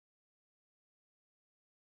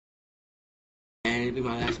it'll be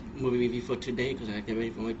my last movie review for today because I get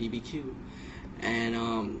ready for my BBQ.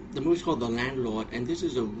 And the movie's called The Landlord, and this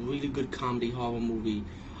is a really good comedy horror movie.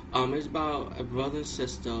 It's about a brother and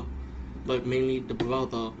sister, but mainly the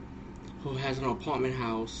brother who has an apartment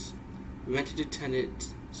house rented to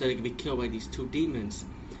tenants so they can be killed by these two demons.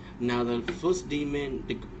 Now, the first demon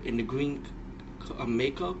in the green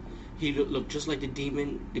makeup, he looked just like the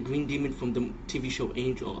green demon from the TV show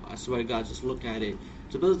Angel. I swear to God, just look at it.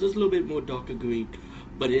 So there's just a little bit more darker green,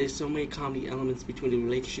 but there's so many comedy elements between the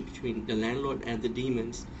relationship between the landlord and the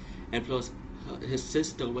demons, and plus his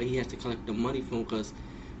sister, where he has to collect the money from because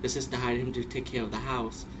the sister hired him to take care of the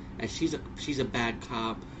house, and she's a bad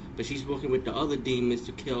cop, but she's working with the other demons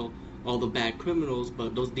to kill all the bad criminals,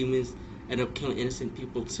 but those demons end up killing innocent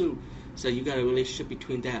people too. So you got a relationship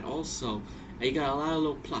between that also, and you got a lot of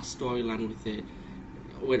little plot storyline with it,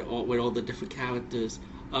 with all the different characters.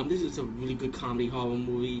 This is a really good comedy horror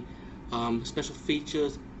movie. Special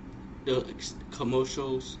features, the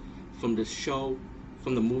commercials from the show,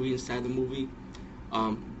 from the movie, inside the movie,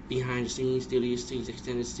 behind the scenes, deleted scenes,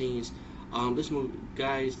 extended scenes. This movie,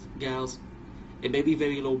 guys, gals, it may be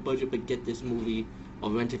very low budget, but get this movie or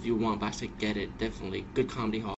rent if you want. But I say get it, definitely good comedy horror.